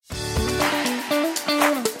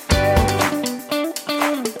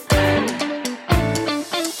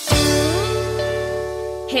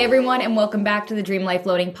everyone, and welcome back to the Dream Life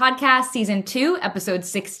Loading Podcast, Season 2, Episode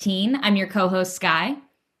 16. I'm your co-host, Sky.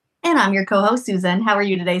 And I'm your co-host, Susan. How are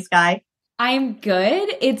you today, Sky? I am good.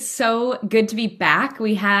 It's so good to be back.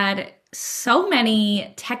 We had so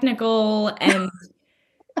many technical and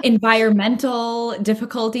environmental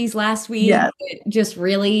difficulties last week. Yes.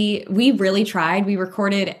 We really tried. We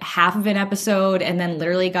recorded half of an episode and then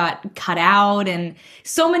literally got cut out, and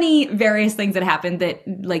so many various things that happened that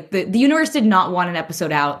like the universe did not want an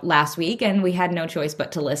episode out last week, and we had no choice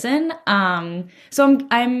but to listen. So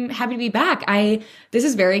I'm happy to be back. This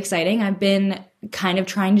is very exciting. I've been kind of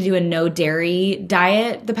trying to do a no dairy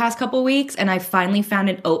diet the past couple weeks, and I finally found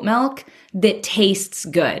an oat milk that tastes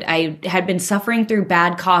good. I had been suffering through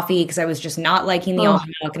bad coffee because I was just not liking the oat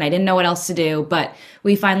milk and I didn't know what else to do, but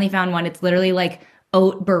we finally found one. It's literally like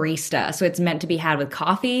oat barista. So it's meant to be had with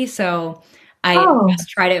coffee. So I just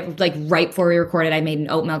tried it like right before we recorded. I made an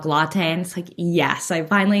oat milk latte and it's like, yes, I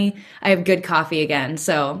have good coffee again.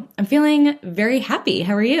 So I'm feeling very happy.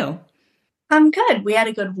 How are you? I'm good. We had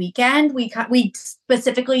a good weekend. We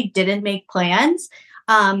specifically didn't make plans.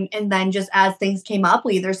 And then just as things came up,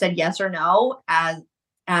 we either said yes or no at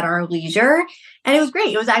our leisure. And it was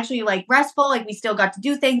great. It was actually like restful. Like we still got to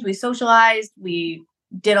do things. We socialized. We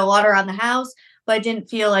did a lot around the house, but I didn't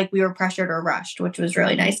feel like we were pressured or rushed, which was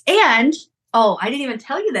really nice. And, I didn't even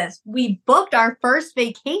tell you this. We booked our first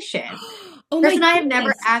vacation. Chris and I have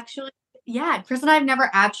never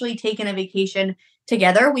actually taken a vacation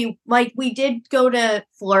together. We did go to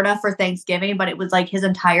Florida for Thanksgiving, but it was like his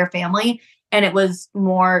entire family. And it was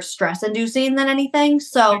more stress-inducing than anything.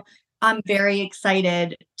 So I'm very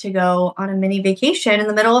excited to go on a mini vacation in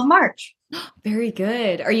the middle of March. Very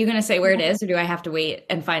good. Are you going to say where it is, or do I have to wait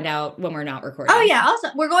and find out when we're not recording? Oh, yeah. Also,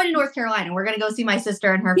 we're going to North Carolina. We're going to go see my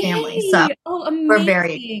sister and her family. So amazing. We're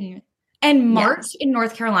very... And March in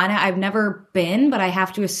North Carolina, I've never been, but I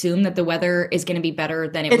have to assume that the weather is going to be better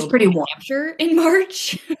than it will be in New Hampshire in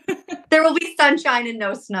March. There will be sunshine and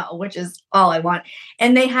no snow, which is all I want.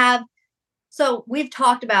 And they have... So we've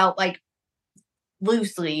talked about like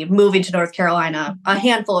loosely moving to North Carolina a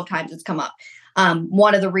handful of times. It's come up.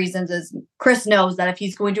 One of the reasons is Chris knows that if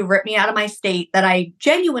he's going to rip me out of my state that I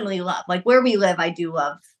genuinely love, like where we live, I do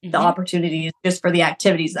love the opportunities just for the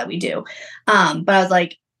activities that we do. But I was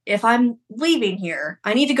like, if I'm leaving here,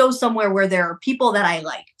 I need to go somewhere where there are people that I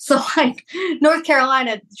like. So like North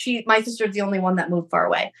Carolina, my sister's the only one that moved far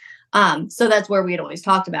away. So that's where we had always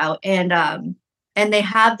talked about. And they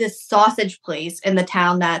have this sausage place in the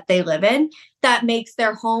town that they live in that makes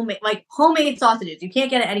their homemade sausages. You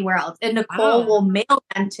can't get it anywhere else. And Nicole will mail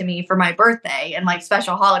them to me for my birthday and like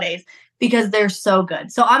special holidays because they're so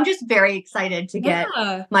good. So I'm just very excited to get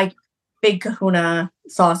my big kahuna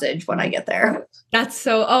sausage when I get there.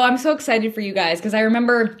 I'm so excited for you guys because I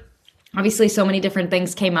remember obviously so many different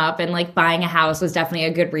things came up and like buying a house was definitely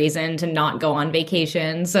a good reason to not go on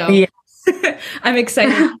vacation. So I'm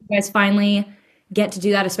excited you guys finally get to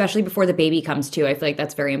do that, especially before the baby comes too. I feel like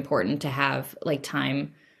that's very important to have like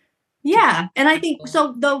time. Yeah. And I think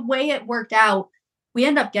so the way it worked out, we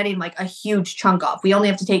end up getting like a huge chunk off. We only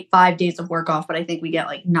have to take 5 days of work off, but I think we get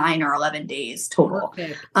like 9 or 11 days total.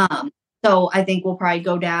 So I think we'll probably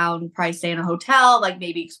go down, probably stay in a hotel, like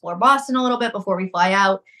maybe explore Boston a little bit before we fly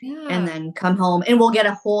out and then come home. And we'll get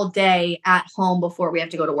a whole day at home before we have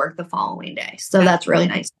to go to work the following day. So that's really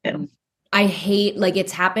nice too. I hate like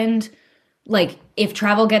it's happened. Like if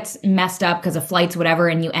travel gets messed up because of flights, whatever,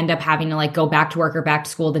 and you end up having to like go back to work or back to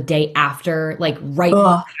school the day after, like right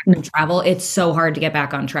after travel, it's so hard to get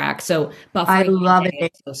back on track. So I love it.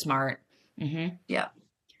 It's so smart. Yeah.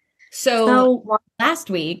 So last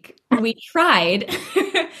week we tried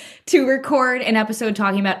to record an episode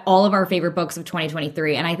talking about all of our favorite books of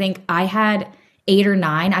 2023. And I think I had 8 or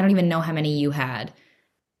 9. I don't even know how many you had.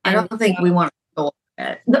 I don't think we want to go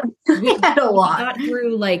we had a lot. We got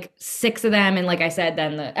through like 6 of them. And like I said,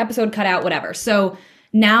 then the episode cut out, whatever. So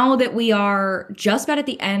now that we are just about at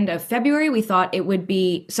the end of February, we thought it would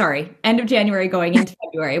be, end of January going into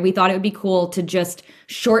February, we thought it would be cool to just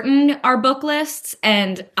shorten our book lists.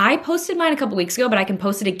 And I posted mine a couple weeks ago, but I can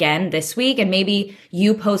post it again this week. And maybe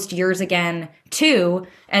you post yours again too.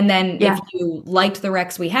 And then if you liked the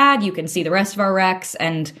recs we had, you can see the rest of our recs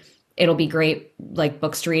and it'll be great, like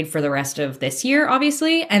books to read for the rest of this year,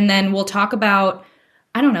 obviously. And then we'll talk about,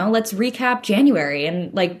 I don't know, let's recap January.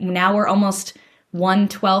 And like now we're almost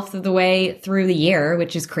 1/12 of the way through the year,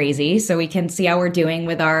 which is crazy. So we can see how we're doing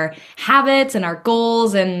with our habits and our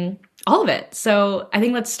goals and all of it. So I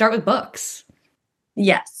think let's start with books.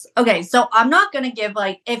 Yes. Okay. So I'm not going to give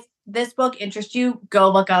if this book interests you, go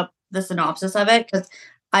look up the synopsis of it because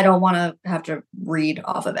I don't want to have to read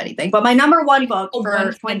off of anything. But my number one book A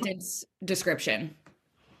for one sentence description.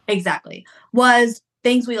 exactly was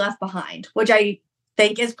Things We Left Behind, which I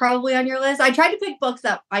think is probably on your list. I tried to pick books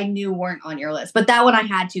that I knew weren't on your list, but that one I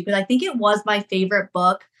had to because I think it was my favorite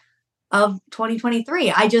book of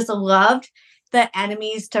 2023. I just loved the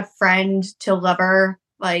enemies to friend to lover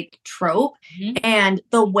like trope and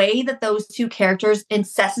the way that those two characters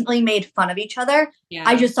incessantly made fun of each other. Yeah.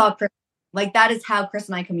 I just saw Chris, like that is how Chris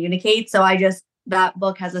and I communicate. So that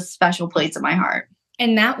book has a special place in my heart.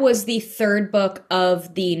 And that was the third book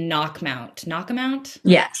of the Knockamount?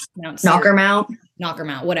 Yes.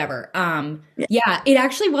 Knockermount, whatever. Yeah, it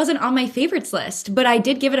actually wasn't on my favorites list, but I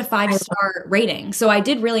did give it a 5-star rating. So I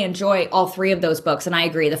did really enjoy all three of those books. And I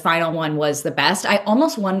agree, the final one was the best. I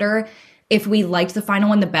almost wonder if we liked the final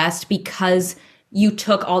one the best because you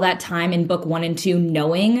took all that time in book 1 and 2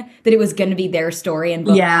 knowing that it was going to be their story in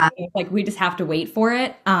book 3. Like we just have to wait for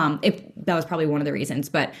it. That was probably one of the reasons,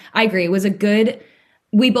 but I agree. It was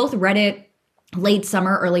we both read it late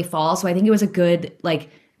summer, early fall. So I think it was a good, like,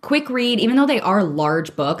 quick read, even though they are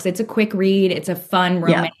large books. It's a quick read. It's a fun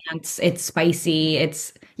romance. Yeah. It's spicy.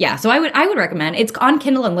 So I would recommend. It's on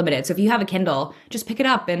Kindle Unlimited. So if you have a Kindle, just pick it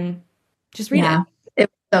up and just read it. It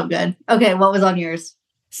was so good. Okay, what was on yours?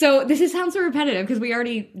 So this sounds so repetitive because we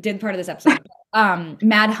already did part of this episode.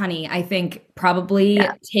 Mad Honey, I think probably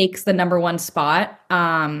takes the number 1 spot,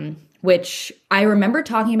 which I remember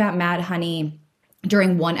talking about Mad Honey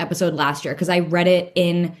during one episode last year because I read it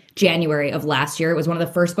in January of last year. It was one of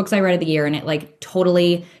the first books I read of the year, and it like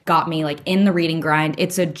totally got me like in the reading grind.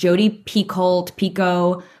 It's a Jodi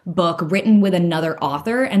Picoult book written with another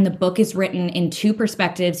author, and the book is written in 2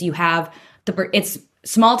 perspectives. You have it's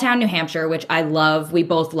small town New Hampshire, which I love. We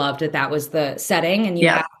both loved that was the setting, and you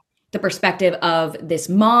have the perspective of this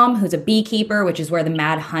mom who's a beekeeper, which is where the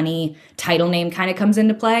Mad Honey title name kind of comes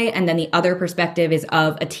into play, and then the other perspective is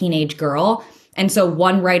of a teenage girl. And so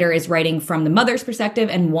one writer is writing from the mother's perspective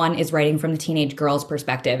and one is writing from the teenage girl's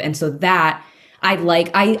perspective. And so that I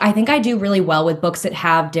think I do really well with books that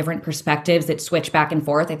have different perspectives that switch back and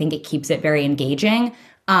forth. I think it keeps it very engaging.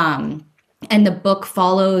 And the book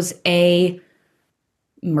follows a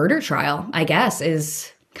murder trial, I guess, is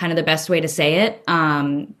kind of the best way to say it.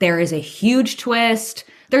 There is a huge twist.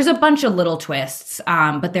 There's a bunch of little twists,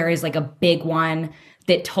 but there is like a big one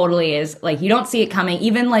that totally is like, you don't see it coming.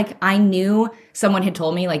 Even like I knew someone had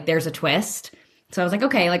told me like there's a twist. So I was like,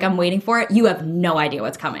 okay, like I'm waiting for it. You have no idea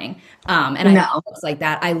what's coming. I know books like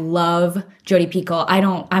that. I love Jodi Picoult.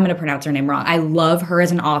 I'm going to pronounce her name wrong. I love her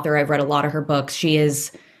as an author. I've read a lot of her books.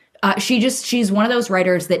 She's one of those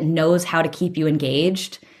writers that knows how to keep you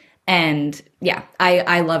engaged. And yeah,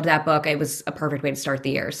 I loved that book. It was a perfect way to start the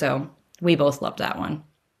year. So we both loved that one.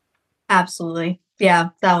 Absolutely. Yeah,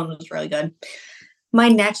 that one was really good. My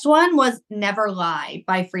next one was Never Lie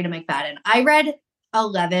by Frida McFadden. I read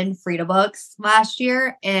 11 Frida books last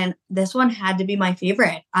year, and this one had to be my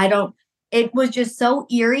favorite. It was just so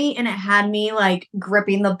eerie, and it had me like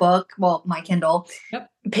gripping the book, my Kindle,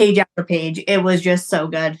 page after page. It was just so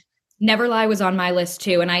good. Never Lie was on my list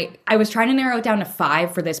too, and I was trying to narrow it down to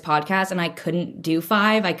 5 for this podcast, and I couldn't do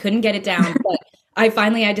 5. I couldn't get it down, but I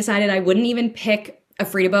decided I wouldn't even pick a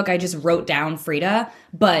Frida book. I just wrote down Frida,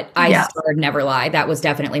 but I started Never Lie. That was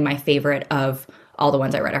definitely my favorite of all the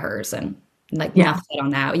ones I read of hers. And like, enough said on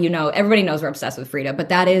that. You know, everybody knows we're obsessed with Frida, but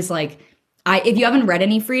that is like, if you haven't read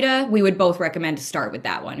any Frida, we would both recommend to start with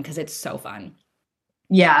that one because it's so fun.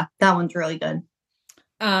 Yeah, that one's really good.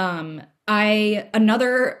 Another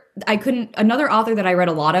author that I read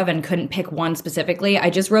a lot of and couldn't pick one specifically. I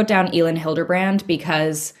just wrote down Elin Hilderbrand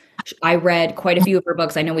because I read quite a few of her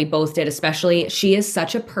books. I know we both did, especially. She is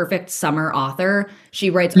such a perfect summer author.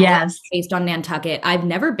 She writes based on Nantucket. I've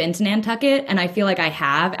never been to Nantucket, and I feel like I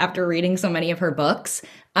have after reading so many of her books.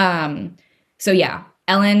 So yeah,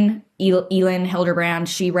 Elin Hilderbrand.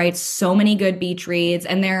 She writes so many good beach reads,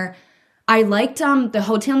 and I liked the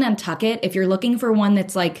Hotel Nantucket. If you're looking for one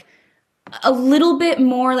that's like a little bit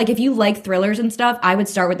more like if you like thrillers and stuff, I would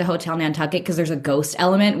start with the Hotel Nantucket because there's a ghost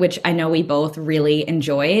element, which I know we both really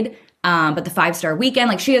enjoyed. But the 5-Star Weekend,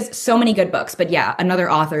 like she has so many good books. But yeah, another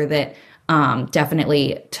author that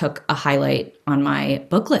definitely took a highlight on my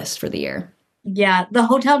book list for the year. Yeah, the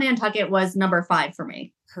Hotel Nantucket was number 5 for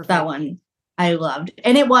me. Perfect. That one I loved.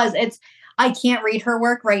 And I can't read her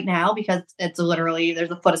work right now because it's literally,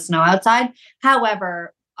 there's a foot of snow outside.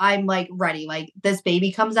 However, I'm like ready. Like this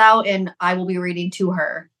baby comes out and I will be reading to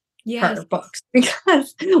her her books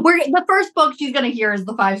because the first book she's going to hear is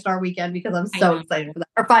the 5-Star Weekend because I'm so excited for that,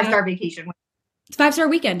 or 5-Star Vacation. It's 5-star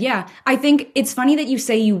weekend. Yeah. I think it's funny that you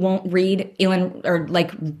say you won't read Elin or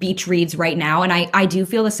like beach reads right now. And I do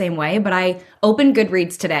feel the same way, but I opened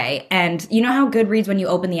Goodreads today. And you know how Goodreads, when you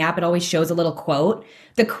open the app, it always shows a little quote.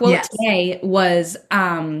 The quote Yes. today was,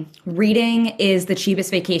 reading is the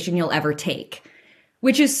cheapest vacation you'll ever take,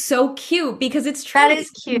 which is so cute because it's true. That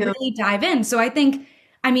is You cute. really dive in. So I think,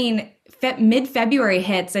 I mean, mid-February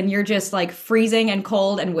hits and you're just like freezing and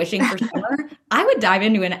cold and wishing for summer. I would dive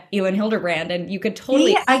into an Elin Hilderbrand and you could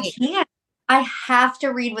totally Yeah, I escape. can't. I have to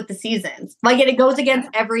read with the seasons. Like it goes against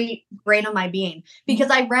every grain of my being because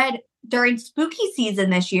I read during spooky season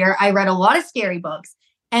this year, I read a lot of scary books.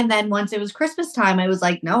 And then once it was Christmas time, I was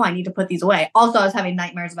like, no, I need to put these away. Also, I was having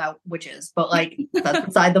nightmares about witches, but like that's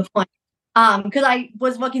beside the point. Because I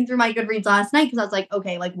was looking through my Goodreads last night because I was like,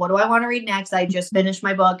 okay, like what do I want to read next? I just finished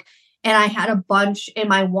my book and I had a bunch in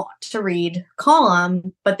my want to read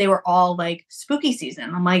column, but they were all like spooky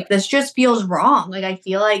season. I'm like, this just feels wrong. Like I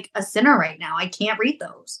feel like a sinner right now. I can't read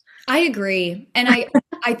those. I agree. And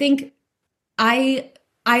I think I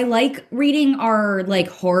like reading our like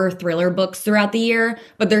horror thriller books throughout the year,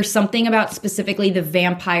 but there's something about specifically the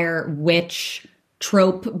vampire witch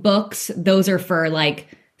trope books. Those are for like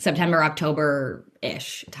September,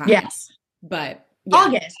 October-ish time. Yes. But yeah.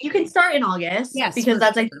 August. You can start in August. Yes, because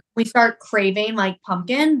that's like we start craving like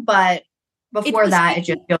pumpkin, but before that it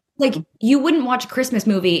just feels like you wouldn't watch a Christmas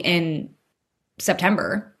movie in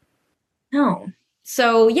September. no.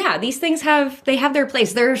 So yeah, these things have their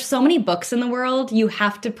place. There are so many books in the world. You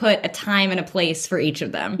have to put a time and a place for each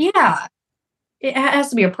of them. Yeah. It has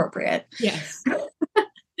to be appropriate. Yes.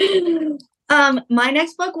 My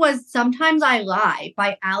next book was Sometimes I Lie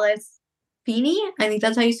by Alice Feeney. I think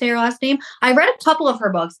that's how you say her last name. I read a couple of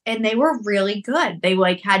her books and they were really good. They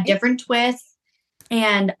like had different twists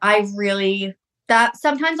and that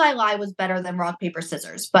Sometimes I Lie was better than Rock, Paper,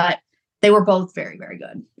 Scissors, but they were both very, very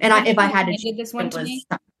good. And if I had to choose, this one to me.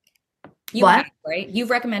 What? Have, right?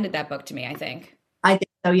 You've recommended that book to me, I think. I think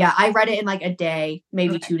so, yeah. I read it in like a day,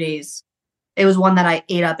 maybe 2 days. It was one that I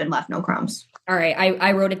ate up and left no crumbs. All right,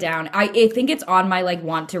 I wrote it down. I think it's on my like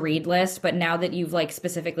want to read list, but now that you've like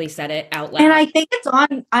specifically said it out loud, and I think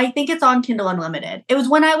it's on Kindle Unlimited. It was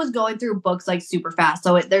when I was going through books like super fast,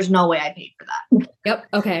 so there's no way I paid for that. Yep.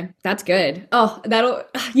 Okay, that's good. Oh,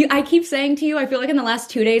 I keep saying to you, I feel like in the last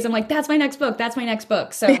 2 days, I'm like, that's my next book. That's my next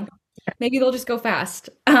book. So maybe they'll just go fast.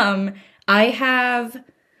 I have.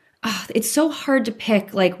 It's so hard to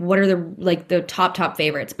pick like what are the top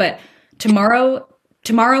favorites, but Tomorrow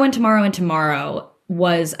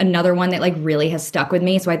was another one that like really has stuck with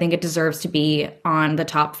me. So I think it deserves to be on the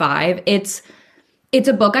top 5. It's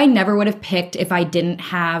a book I never would have picked if I didn't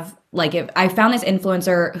have like if I found this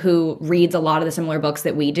influencer who reads a lot of the similar books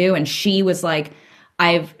that we do. And she was like,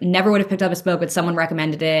 I've never would have picked up this book, but someone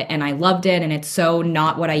recommended it and I loved it. And it's so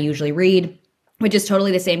not what I usually read, which is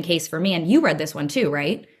totally the same case for me. And you read this one too,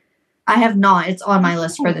 right? I have not. It's on my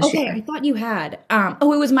list for this year. Okay, I thought you had. It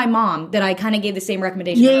was my mom that I kind of gave the same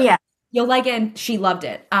recommendation. Yeah. You'll like it, and she loved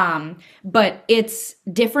it. But it's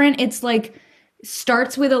different. It's like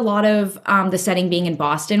starts with a lot of the setting being in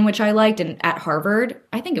Boston, which I liked, and at Harvard.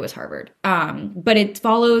 I think it was Harvard. But it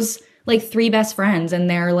follows like 3 best friends and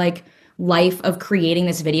their like life of creating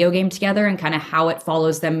this video game together and kind of how it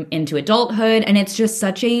follows them into adulthood. And it's just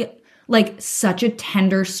such a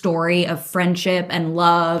tender story of friendship and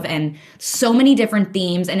love and so many different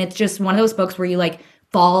themes. And it's just one of those books where you like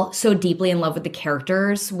fall so deeply in love with the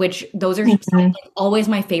characters, which those are always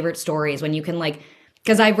my favorite stories when you can like,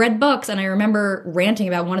 because I've read books and I remember ranting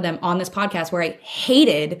about one of them on this podcast where I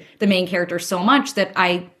hated the main character so much that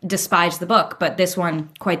I despised the book. But this one,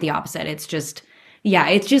 quite the opposite. It's just, yeah,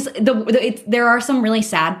 it's just there are some really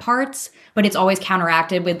sad parts, but it's always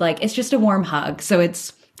counteracted with like, it's just a warm hug. So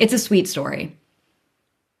it's a sweet story.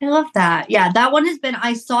 I love that. Yeah, that one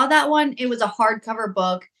I saw that one. It was a hardcover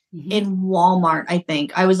book in Walmart, I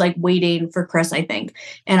think. I was like waiting for Chris, I think.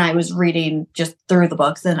 And I was reading just through the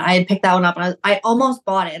books and I had picked that one up and I almost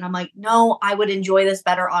bought it. And I'm like, no, I would enjoy this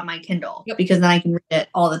better on my Kindle because then I can read it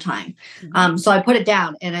all the time. So I put it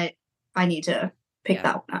down and I need to pick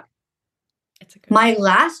that one up. My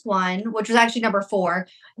last one, which was actually number 4,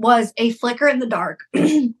 was A Flicker in the Dark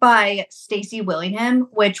by Stacey Willingham,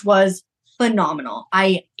 which was phenomenal.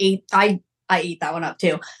 I ate that one up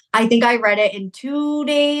too. I think I read it in 2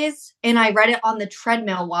 days and I read it on the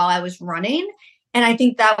treadmill while I was running. And I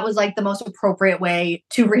think that was like the most appropriate way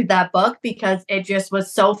to read that book because it just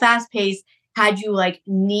was so fast paced, had you like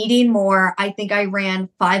needing more. I think I ran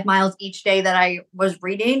 5 miles each day that I was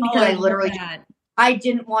reading because I literally I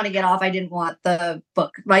didn't want to get off. I didn't want the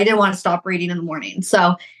book. I didn't want to stop reading in the morning.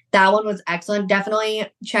 So That one was excellent. Definitely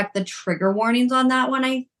check the trigger warnings on that one,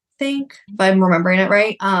 I think, if I'm remembering it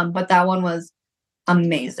right. But that one was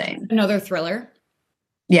amazing. Another thriller.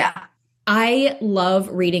 Yeah. I love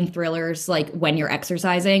reading thrillers like when you're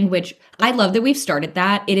exercising, which I love that we've started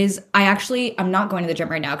that. I'm not going to the gym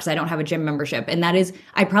right now because I don't have a gym membership. And that is,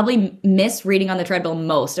 I probably miss reading on the treadmill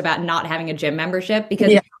most about not having a gym membership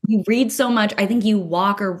because you read so much. I think you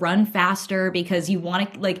walk or run faster because you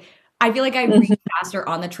want to, like, I feel like I read faster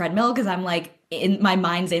on the treadmill because I'm like, in my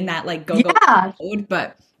mind's in that like go mode.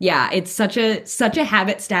 But yeah, it's such a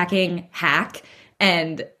habit stacking hack.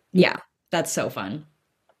 And yeah, that's so fun.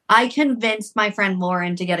 I convinced my friend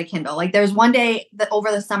Lauren to get a Kindle. Like there's one day that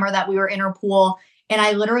over the summer that we were in her pool and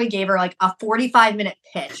I literally gave her like a 45-minute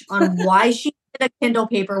pitch on why she needed a Kindle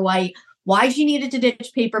Paperwhite, why she needed to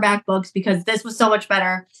ditch paperback books because this was so much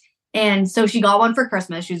better. And so she got one for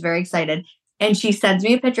Christmas. She was very excited. And she sends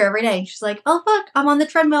me a picture every day. She's like, oh, look, I'm on the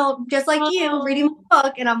treadmill just like you reading my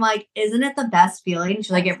book. And I'm like, isn't it the best feeling?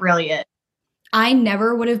 She's like, it really is. I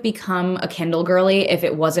never would have become a Kindle girly if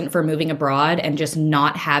it wasn't for moving abroad and just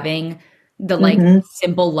not having the like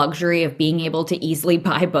simple luxury of being able to easily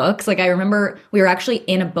buy books. Like I remember we were actually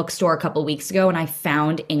in a bookstore a couple weeks ago and I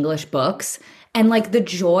found English books and like the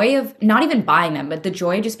joy of not even buying them, but the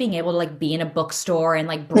joy of just being able to like be in a bookstore and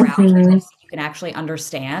like browse books you can actually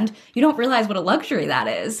understand. You don't realize what a luxury that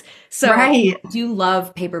is. So I do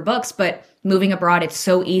love paper books, but moving abroad, it's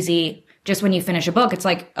so easy. Just when you finish a book, it's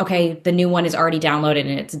like, okay, the new one is already downloaded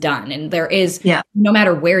and it's done. And there is, no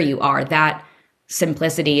matter where you are, that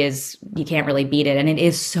simplicity is, you can't really beat it. And it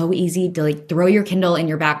is so easy to like throw your Kindle in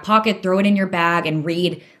your back pocket, throw it in your bag and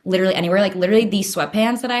read literally anywhere. Like literally these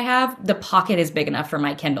sweatpants that I have, the pocket is big enough for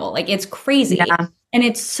my Kindle. Like it's crazy. Yeah. And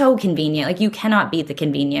it's so convenient. Like you cannot beat the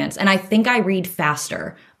convenience. And I think I read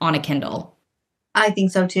faster on a Kindle. I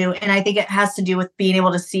think so too. And I think it has to do with being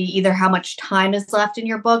able to see either how much time is left in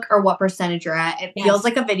your book or what percentage you're at. It feels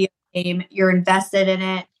like a video game. You're invested in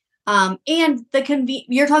it. And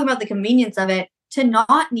you're talking about the convenience of it, to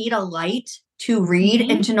not need a light to read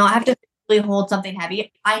and to not have to physically hold something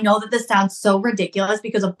heavy. I know that this sounds so ridiculous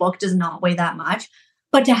because a book does not weigh that much,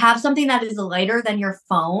 but to have something that is lighter than your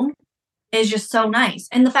phone is just so nice.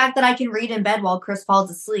 And the fact that I can read in bed while Chris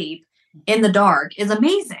falls asleep in the dark is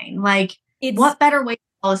amazing. Like, what better way to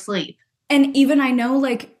fall asleep? And even I know,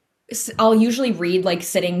 like, I'll usually read, like,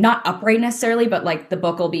 sitting, not upright necessarily, but, like, the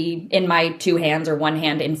book will be in my two hands or one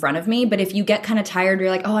hand in front of me. But if you get kind of tired, you're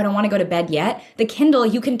like, oh, I don't want to go to bed yet. The Kindle,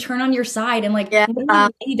 you can turn on your side and, like,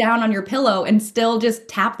 lay down on your pillow and still just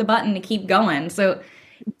tap the button to keep going. So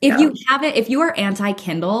if you have it, if you are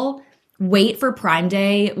anti-Kindle, wait for Prime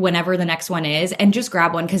Day, whenever the next one is, and just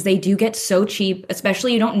grab one because they do get so cheap,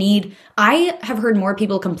 especially you don't need, I have heard more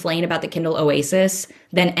people complain about the Kindle Oasis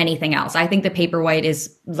than anything else. I think the Paperwhite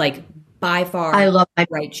is like by far the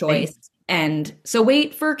right choice. And so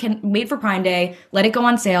wait for Prime Day, let it go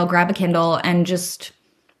on sale, grab a Kindle and just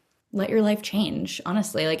let your life change.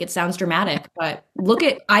 Honestly, like it sounds dramatic, but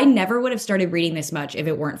I never would have started reading this much if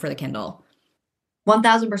it weren't for the Kindle.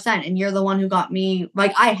 1000%. And you're the one who got me,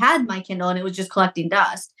 like, I had my Kindle and it was just collecting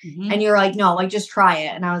dust. And you're like, no, like, just try it.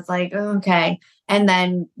 And I was like, okay. And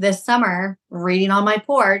then this summer, reading on my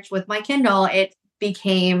porch with my Kindle, it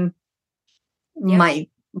became my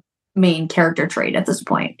main character trait at this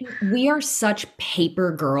point. We are such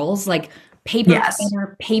paper girls, like paper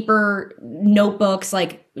planner, paper notebooks,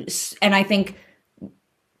 like, and I think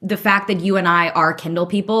the fact that you and I are Kindle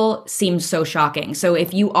people seems so shocking. So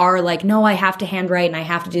if you are like, no, I have to handwrite and I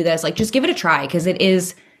have to do this, like just give it a try because it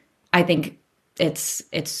is, I think it's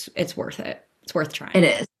worth it. It's worth trying. It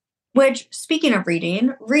is. Which, speaking of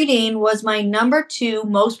reading was my number 2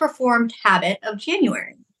 most performed habit of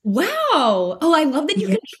January. Wow. Oh, I love that you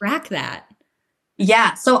can track that.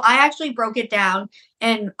 Yeah. So I actually broke it down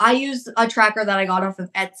and I use a tracker that I got off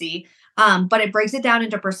of Etsy. But it breaks it down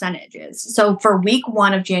into percentages. So for week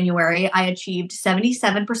 1 of January, I achieved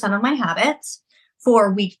 77% of my habits.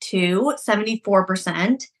 For week 2,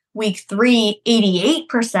 74%. Week 3,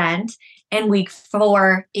 88%. And week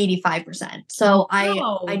 4, 85%. So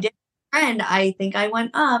I did a trend. I think I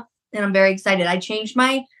went up and I'm very excited.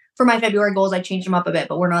 For my February goals, I changed them up a bit,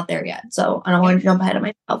 but we're not there yet. So I don't want to jump ahead of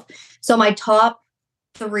myself. So my top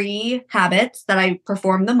 3 habits that I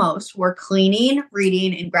performed the most were cleaning,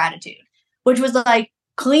 reading, and gratitude. Which was like,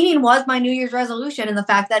 cleaning was my New Year's resolution. And the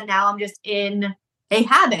fact that now I'm just in a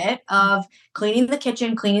habit of cleaning the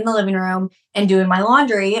kitchen, cleaning the living room, and doing my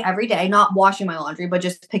laundry every day, not washing my laundry, but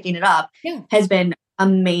just picking it up, has been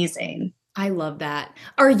amazing. I love that.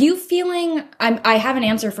 Are you feeling, I have an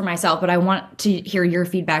answer for myself, but I want to hear your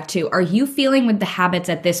feedback too. Are you feeling with the habits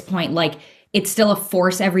at this point, like it's still a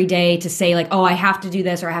force every day to say like, oh, I have to do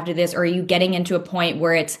this or I have to do this? Or are you getting into a point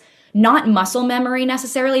where it's not muscle memory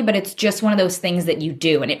necessarily, but it's just one of those things that you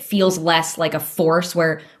do and it feels less like a force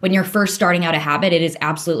where when you're first starting out a habit, it is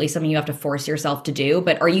absolutely something you have to force yourself to do.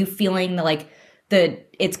 But are you feeling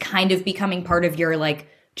it's kind of becoming part of your like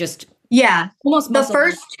just yeah, almost the muscle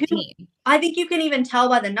first two, routine? I think you can even tell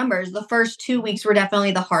by the numbers. The first 2 weeks were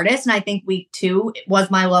definitely the hardest. And I think week 2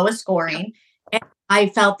 was my lowest scoring. And I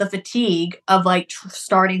felt the fatigue of like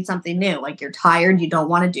starting something new. Like you're tired, you don't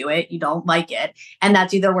want to do it, you don't like it. And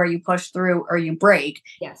that's either where you push through or you break.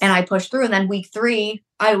 Yes. And I pushed through. And then week 3,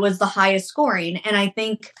 I was the highest scoring. And I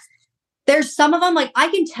think there's some of them, like I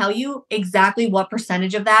can tell you exactly what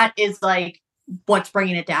percentage of that is like what's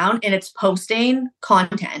bringing it down, and it's posting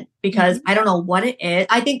content because I don't know what it is.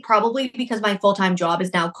 I think probably because my full-time job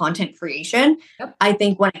is now content creation. Yep. I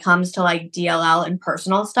think when it comes to like DLL and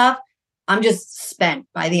personal stuff, I'm just spent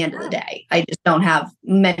by the end of the day. I just don't have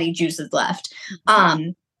many juices left.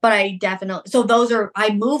 But I definitely, so those are,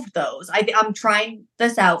 I moved those. I'm trying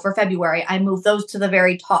this out for February. I moved those to the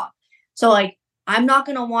very top. So like, I'm not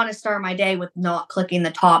going to want to start my day with not clicking the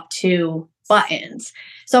top 2 buttons.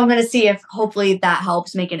 So I'm going to see if hopefully that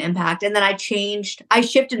helps make an impact. And then I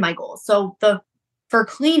shifted my goals. So for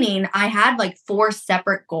cleaning, I had like 4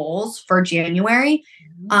 separate goals for January.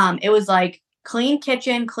 It was like clean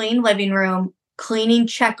kitchen, clean living room, cleaning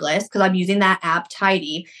checklist, because I'm using that app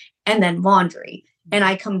Tidy, and then laundry. And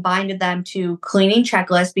I combined them to cleaning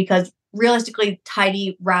checklist because realistically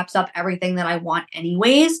Tidy wraps up everything that I want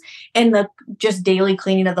anyways. And the just daily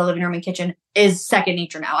cleaning of the living room and kitchen is second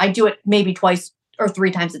nature now. I do it maybe 2 or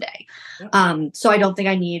 3 times a day. So I don't think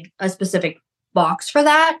I need a specific box for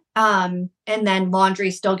that. And then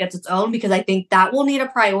laundry still gets its own because I think that will need a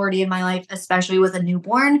priority in my life, especially with a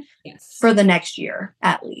newborn for the next year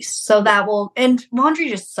at least. So that will, and laundry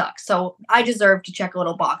just sucks. So I deserve to check a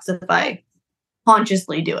little box if I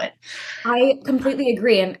consciously do it. I completely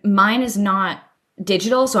agree. And mine is not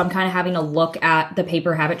digital, so I'm kind of having to look at the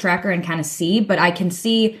paper habit tracker and kind of see, but I can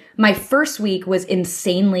see my first week was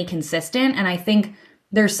insanely consistent. And I think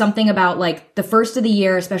there's something about like the first of the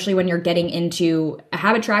year, especially when you're getting into a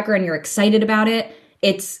habit tracker and you're excited about it,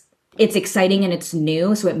 it's exciting and it's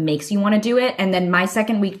new, so it makes you want to do it. And then my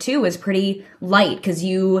second week too was pretty light because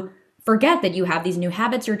you forget that you have these new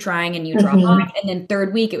habits you're trying and you drop off. And then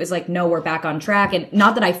third week, it was like, no, we're back on track. And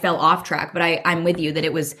not that I fell off track, but I'm with you that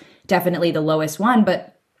it was definitely the lowest one.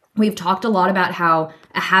 But we've talked a lot about how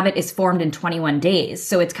a habit is formed in 21 days.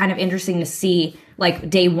 So it's kind of interesting to see like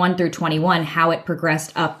day 1 through 21, how it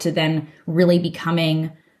progressed up to then really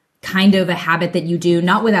becoming kind of a habit that you do,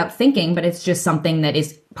 not without thinking, but it's just something that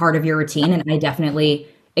is part of your routine. And I definitely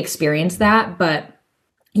experienced that. But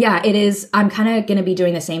yeah, it is. I'm kind of going to be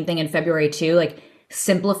doing the same thing in February too, like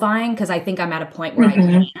simplifying, because I think I'm at a point where I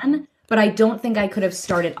can, but I don't think I could have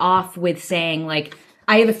started off with saying like,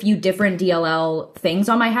 I have a few different DLL things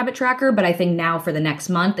on my habit tracker, but I think now for the next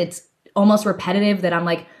month, it's almost repetitive that I'm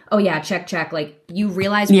like, oh yeah, check. Like you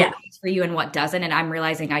realize what works for you and what doesn't. And I'm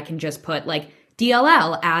realizing I can just put like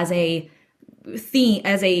DLL as a theme,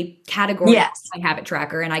 as a category on my habit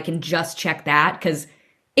tracker. And I can just check that because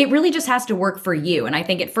it really just has to work for you. And I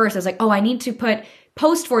think at first I was like, oh, I need to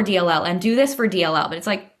post for DLL and do this for DLL. But it's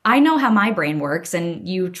like, I know how my brain works, and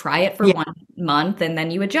you try it for 1 month and then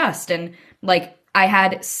you adjust. And like I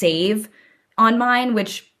had save on mine,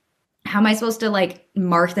 which how am I supposed to like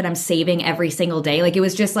mark that I'm saving every single day? Like it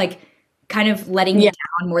was just like kind of letting me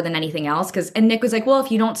down more than anything else. And Nick was like, well, if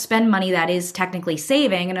you don't spend money, that is technically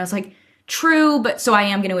saving. And I was like, true. But so I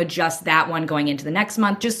am going to adjust that one going into the next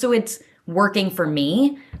month just so it's working for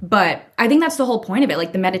me. But I think that's the whole point of it.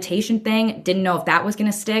 Like the meditation thing, didn't know if that was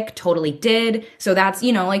going to stick, totally did. So that's,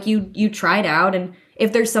 like you try it out. And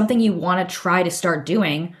if there's something you want to try to start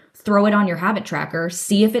doing, throw it on your habit tracker,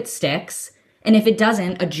 see if it sticks. And if it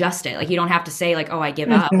doesn't, adjust it. Like you don't have to say like, oh, I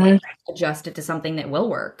give up. Like, adjust it to something that will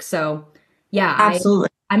work. So yeah, absolutely.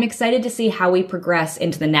 I'm excited to see how we progress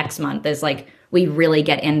into the next month as like we really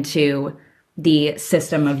get into the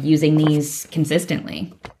system of using these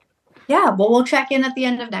consistently. Yeah, well, we'll check in at the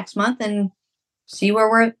end of next month and see where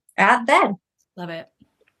we're at then. Love it.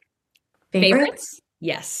 Favorites?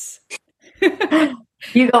 Yes.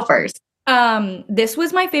 You go first. This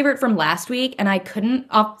was my favorite from last week, and I couldn't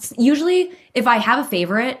usually if I have a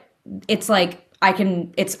favorite, it's like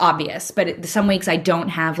it's obvious, but some weeks I don't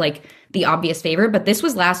have like the obvious favorite, but this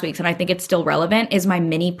was last week's and I think it's still relevant, is my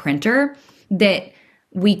mini printer that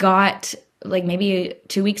we got like maybe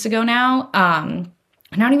 2 weeks ago now.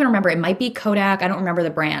 I don't even remember. It might be Kodak. I don't remember the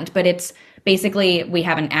brand, but it's basically we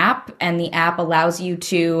have an app, and the app allows you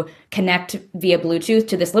to connect via Bluetooth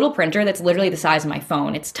to this little printer that's literally the size of my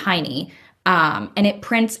phone. It's tiny. And it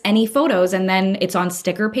prints any photos, and then it's on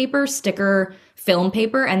sticker paper, sticker film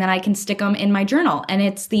paper, and then I can stick them in my journal. And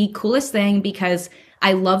it's the coolest thing because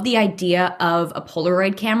I love the idea of a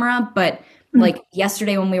Polaroid camera, but like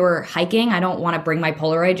yesterday when we were hiking, I don't want to bring my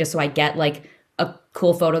Polaroid just so I get like a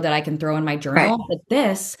cool photo that I can throw in my journal. Right. But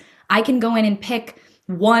this, I can go in and pick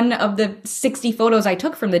one of the 60 photos I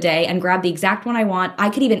took from the day and grab the exact one I want. I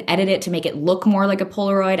could even edit it to make it look more like a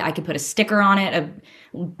Polaroid. I could put a sticker on it, a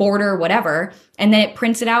border, whatever, and then it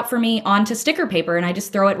prints it out for me onto sticker paper and I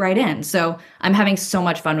just throw it right in. So I'm having so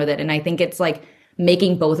much fun with it. And I think it's like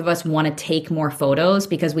making both of us want to take more photos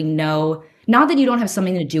because we know, not that you don't have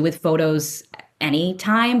something to do with photos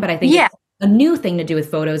anytime, but I think it's a new thing to do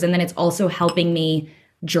with photos. And then it's also helping me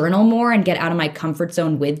journal more and get out of my comfort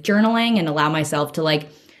zone with journaling and allow myself to like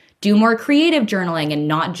do more creative journaling and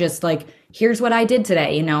not just like, here's what I did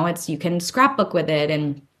today. You know, it's, you can scrapbook with it,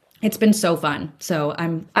 and it's been so fun. So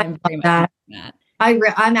I'm very much that. enjoying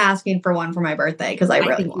that. I'm asking for one for my birthday because I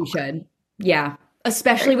really think you want one. should. Yeah.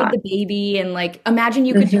 Especially with the baby, and like imagine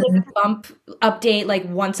you could do like a bump update like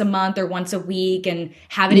once a month or once a week and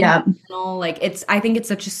have it in your journal. Like it's, I think it's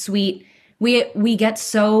such a sweet, we get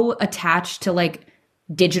so attached to like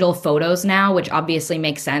digital photos now, which obviously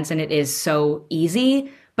makes sense and it is so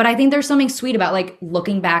easy. But I think there's something sweet about like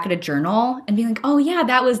looking back at a journal and being like, oh yeah,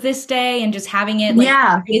 that was this day, and just having it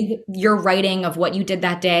like with your writing of what you did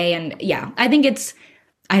that day. And yeah, I think it's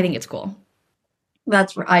cool.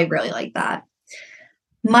 I really like that.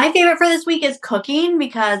 My favorite for this week is cooking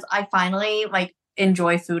because I finally like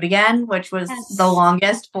enjoy food again, which was the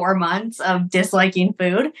longest 4 months of disliking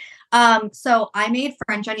food. So I made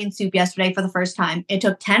French onion soup yesterday for the first time. It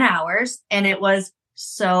took 10 hours and it was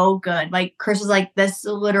so good. Like Chris was like, this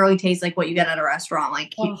literally tastes like what you get at a restaurant.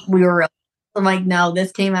 Like we were really, I'm like, no,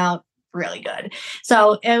 this came out really good.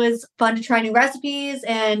 So it was fun to try new recipes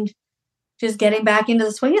and just getting back into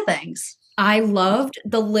the swing of things. I loved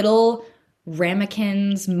the little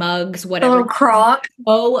ramekins, mugs, whatever. The little crock.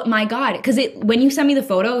 Oh my God. Because when you sent me the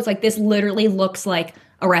photo, it's like, this literally looks like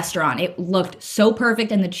a restaurant. It looked so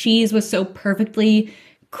perfect, and the cheese was so perfectly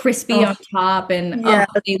crispy on top, and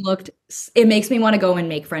it makes me want to go and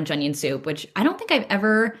make French onion soup, which I don't think I've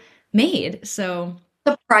ever made. So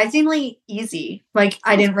surprisingly easy. Like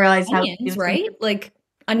I didn't realize onions, how right? Like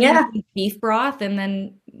onions, beef broth, and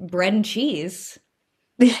then bread and cheese.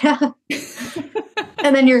 Yeah.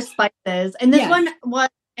 And then your spices. And this one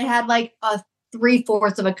it had like a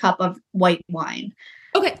 3/4 of a cup of white wine.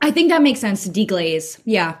 Okay, I think that makes sense to deglaze.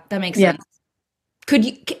 Yeah, that makes sense.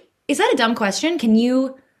 Is that a dumb question? Can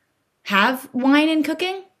you have wine in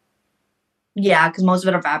cooking? Yeah, because most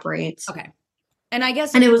of it evaporates. Okay. And I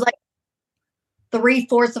guess... And it was like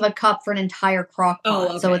 3/4 of a cup for an entire crock pot.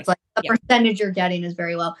 Okay. So it's like the percentage you're getting is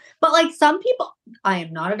very low. But like some people, I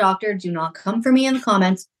am not a doctor, do not come for me in the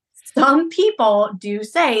comments. Some people do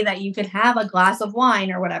say that you could have a glass of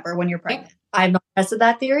wine or whatever when you're pregnant. Yep. I have not tested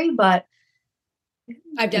that theory, but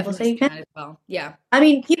I've definitely seen that as well. Yeah. I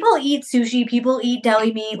mean, people eat sushi, people eat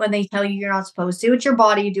deli meat when they tell you you're not supposed to. It's your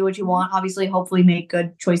body, you do what you want. Obviously, hopefully make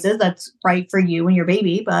good choices. That's right for you and your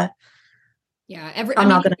baby, but yeah,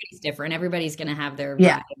 everybody's different. Everybody's going to have their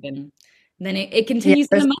vibe, and then it continues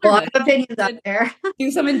in the mother. A lot of opinions out there.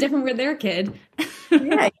 Do something different with their kid.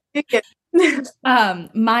 Yeah.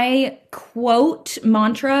 My quote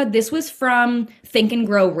mantra, this was from Think and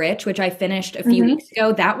Grow Rich, which I finished a few weeks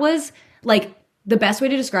ago. That was like, the best way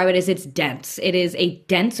to describe it is it's dense. It is a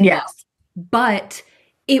dense book, but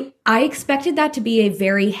I expected that to be a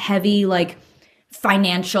very heavy, like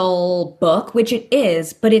financial book, which it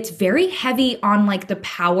is, but it's very heavy on like the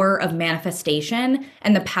power of manifestation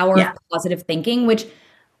and the power of positive thinking, which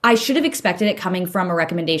I should have expected it coming from a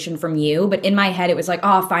recommendation from you, but in my head, it was like,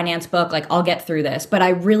 oh, finance book, like I'll get through this. But I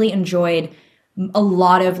really enjoyed a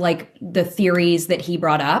lot of like the theories that he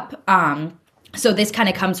brought up. So this kind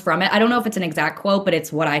of comes from it. I don't know if it's an exact quote, but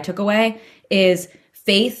it's what I took away is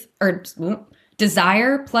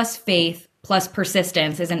desire plus faith plus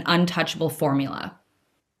persistence is an untouchable formula,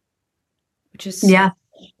 which is,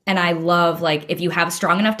 and I love like, if you have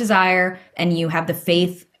strong enough desire and you have the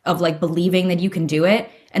faith of like believing that you can do it,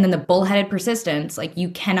 and then the bullheaded persistence, like you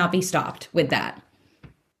cannot be stopped with that.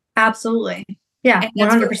 Absolutely. Yeah. And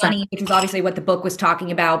that's 100%. Money, which is obviously what the book was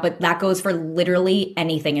talking about, but that goes for literally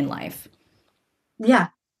anything in life. Yeah.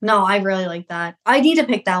 No, I really like that. I need to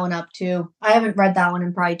pick that one up too. I haven't read that one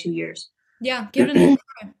in probably 2 years. Yeah. Give it another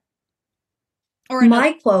try. Or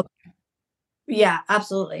my quote. Yeah,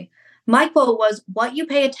 absolutely. My quote was, what you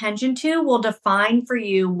pay attention to will define for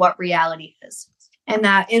you what reality is. And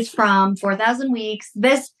that is from 4,000 Weeks.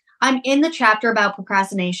 I'm in the chapter about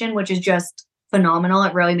procrastination, which is just phenomenal.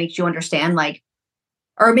 It really makes you understand, like,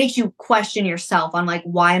 or it makes you question yourself on, like,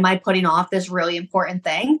 why am I putting off this really important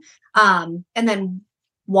thing? And then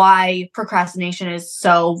why procrastination is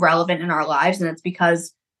so relevant in our lives. And it's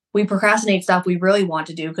because we procrastinate stuff we really want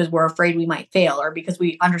to do because we're afraid we might fail, or because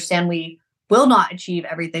we understand we will not achieve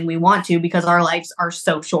everything we want to because our lives are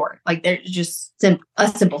so short. Like, they're just a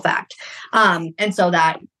simple fact. And so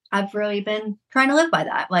that I've really been trying to live by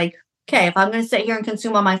that. Like, okay, if I'm going to sit here and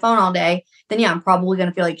consume on my phone all day, then yeah, I'm probably going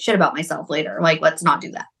to feel like shit about myself later. Like, let's not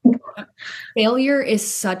do that. Failure is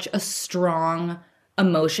such a strong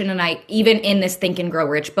emotion. And I, even in this Think and Grow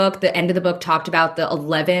Rich book, the end of the book talked about the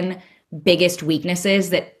 11 biggest weaknesses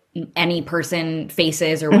that any person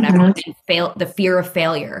faces or whatever. Mm-hmm. The fear of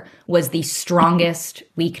failure was the strongest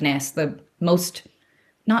weakness, the most,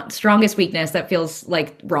 not strongest weakness, that feels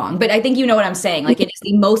like wrong, but I think you know what I'm saying. Like, it is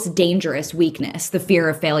the most dangerous weakness, the fear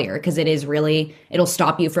of failure, because it is really, it'll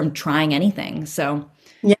stop you from trying anything. So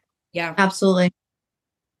yeah, absolutely.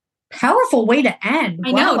 Powerful way to end.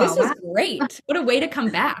 I know, this is great. What a way to come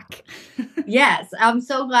back. Yes, I'm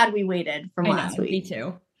so glad we waited from last week. Me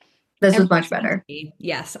too. This was much better.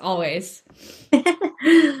 Yes, always.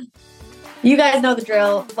 You guys know the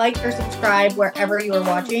drill. Like or subscribe wherever you are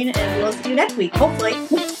watching, and we'll see you next week, hopefully.